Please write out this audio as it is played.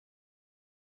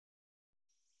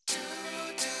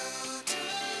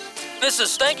This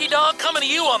is Stanky Dog coming to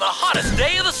you on the hottest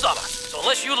day of the summer. So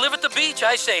unless you live at the beach,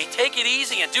 I say take it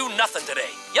easy and do nothing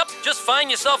today. Yep, just find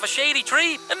yourself a shady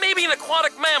tree and maybe an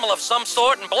aquatic mammal of some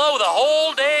sort and blow the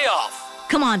whole day off.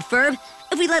 Come on, Ferb.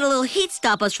 If we let a little heat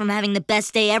stop us from having the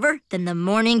best day ever, then the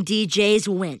morning DJs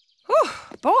win. Whew,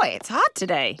 boy, it's hot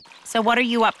today. So what are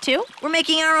you up to? We're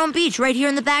making our own beach right here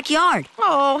in the backyard.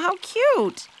 Oh, how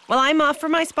cute. Well, I'm off for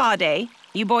my spa day.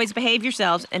 You boys behave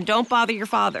yourselves and don't bother your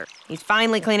father. He's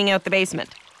finally cleaning out the basement.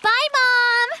 Bye,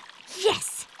 Mom!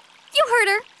 Yes, you heard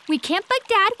her. We can't bug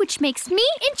Dad, which makes me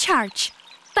in charge.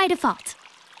 By default.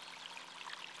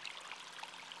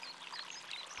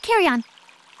 Carry on.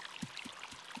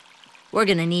 We're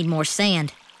gonna need more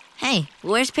sand. Hey,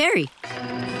 where's Perry?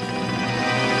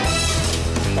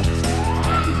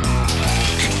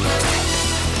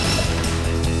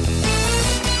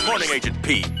 Morning, Agent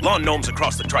P. Lawn gnomes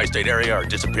across the tri-state area are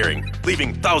disappearing,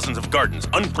 leaving thousands of gardens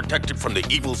unprotected from the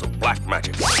evils of black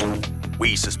magic.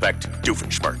 We suspect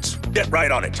Doofenshmirtz. Get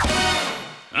right on it.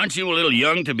 Aren't you a little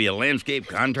young to be a landscape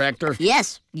contractor?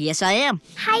 Yes, I am.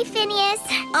 Hi, Phineas.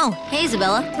 Oh, hey,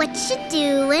 Isabella. What you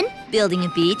doing? Building a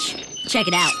beach. Check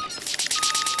it out.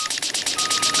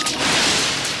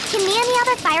 Can me and the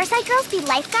other Fireside girls be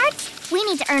lifeguards? We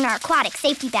need to earn our aquatic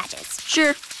safety badges.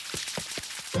 Sure.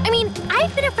 I mean,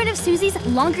 I've been a friend of Susie's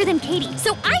longer than Katie,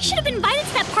 so I should have been invited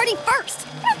to that party first.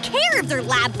 I don't care if they're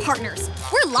lab partners.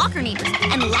 We're locker neighbors,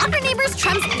 and locker neighbors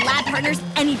trumps lab partners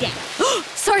any day.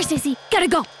 Sorry, Stacey. Gotta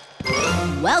go.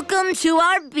 Welcome to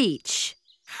our beach.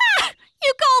 Ha!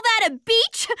 You call that a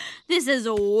beach? This is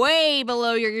way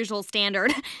below your usual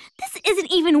standard. This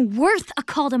isn't even worth a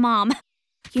call to Mom.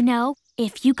 You know,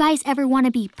 if you guys ever want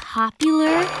to be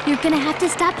popular, you're gonna have to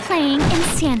stop playing in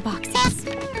sandboxes.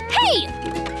 Hey!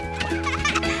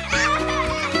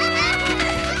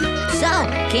 So,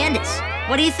 Candace,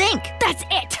 what do you think? That's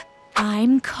it.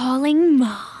 I'm calling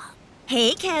Mom.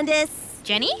 Hey, Candace.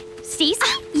 Jenny? Stacey?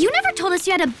 You never told us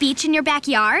you had a beach in your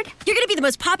backyard. You're gonna be the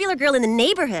most popular girl in the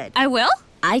neighborhood. I will?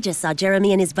 I just saw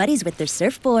Jeremy and his buddies with their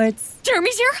surfboards.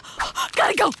 Jeremy's here?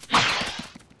 Gotta go.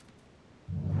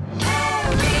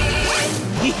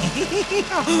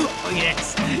 Oh,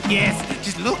 yes.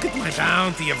 Just look at my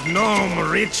bounty of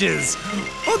gnome riches.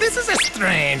 Oh, this is a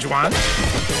strange one.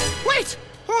 Wait,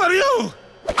 who are you?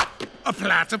 A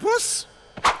platypus?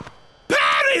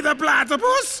 Perry the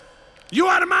platypus? You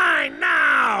are mine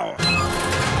now!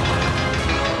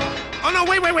 Oh, no,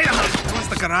 wait. That was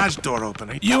the garage door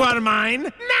opening. You are mine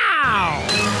now!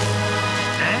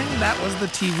 And that was the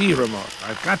TV remote.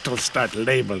 I've got to start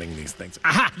labeling these things.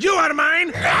 Aha! You are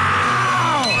mine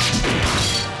now!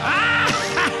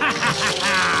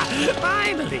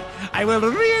 Finally, I will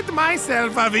rid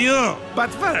myself of you.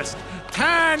 But first,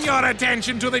 turn your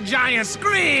attention to the giant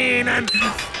screen and...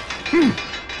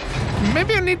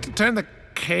 Maybe I need to turn the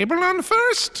cable on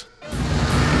first?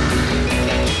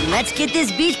 Let's get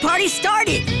this beach party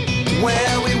started.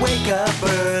 Well, we wake up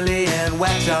early and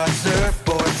wax our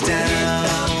surfboards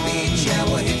down. Hit the beach, yeah,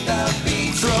 we'll hit the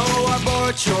beach. Throw our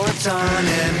board shorts on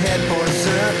and head for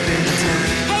surfing town.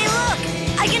 Hey, look!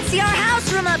 I can see our house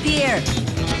from up here.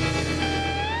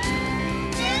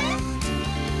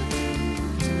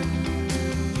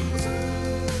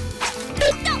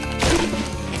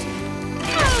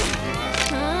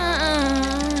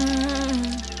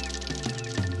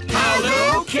 How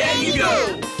low can you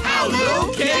go? How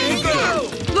low can you go?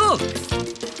 Look!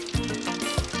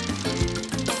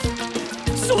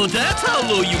 So that's how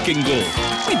low you can go.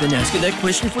 We've been asking that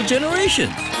question for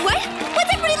generations. What?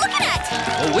 What's everybody looking at?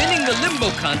 For winning the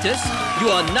limbo contest, you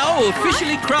are now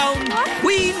officially crowned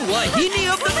Queen Wahine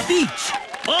of the Beach.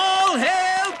 All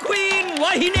hail Queen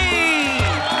Wahine!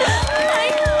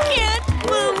 I can't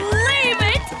believe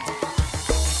it!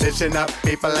 Listen up,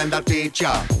 people, and I'll teach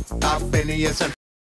ya. Phineas and